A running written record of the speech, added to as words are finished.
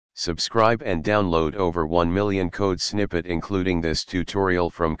Subscribe and download over 1 million code snippet including this tutorial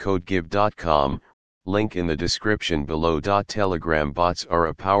from codegive.com, link in the description below. Telegram bots are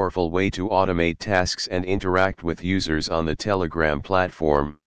a powerful way to automate tasks and interact with users on the Telegram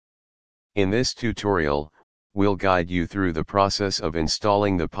platform. In this tutorial, we'll guide you through the process of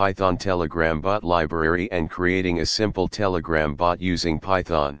installing the Python Telegram bot library and creating a simple Telegram bot using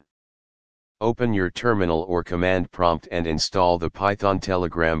Python. Open your terminal or command prompt and install the Python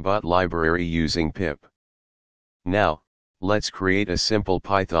Telegram bot library using pip. Now, let's create a simple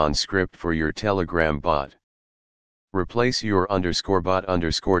Python script for your Telegram bot. Replace your _bot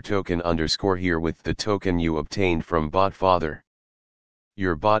 _token_ here with the token you obtained from BotFather.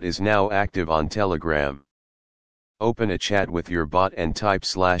 Your bot is now active on Telegram. Open a chat with your bot and type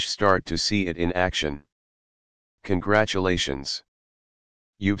 /start to see it in action. Congratulations!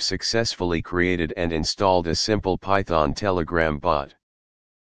 You've successfully created and installed a simple Python Telegram bot.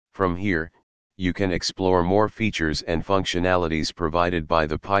 From here, you can explore more features and functionalities provided by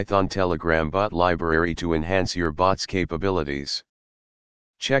the Python Telegram bot library to enhance your bot's capabilities.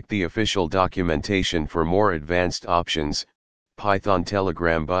 Check the official documentation for more advanced options. Python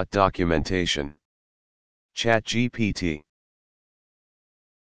Telegram bot documentation. ChatGPT.